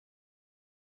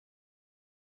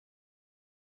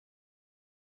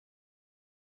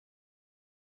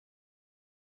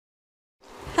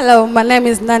Hello, my name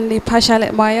is Nandiipha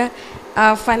Shylet Moyo,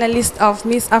 finalist of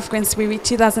Miss African Spirit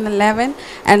 2011,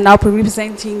 and now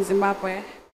representing Zimbabwe.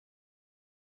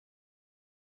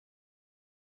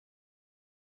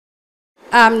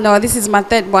 No, this is my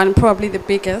third one, probably the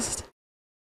biggest.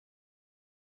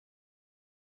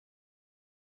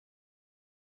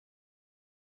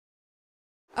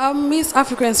 Miss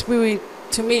African Spirit,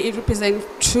 to me, it represents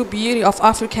true beauty of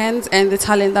Africans and the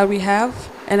talent that we have,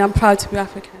 and I'm proud to be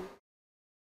African.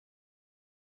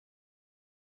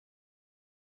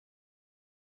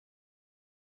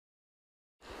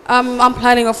 I'm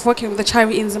planning of working with a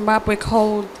charity in Zimbabwe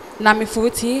called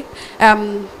Namifuti.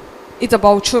 It's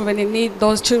about children in need,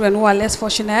 those children who are less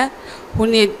fortunate, who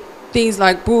need things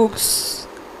like books,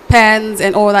 pens,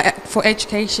 and all that for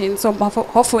education. So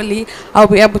hopefully I'll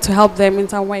be able to help them in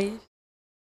some way.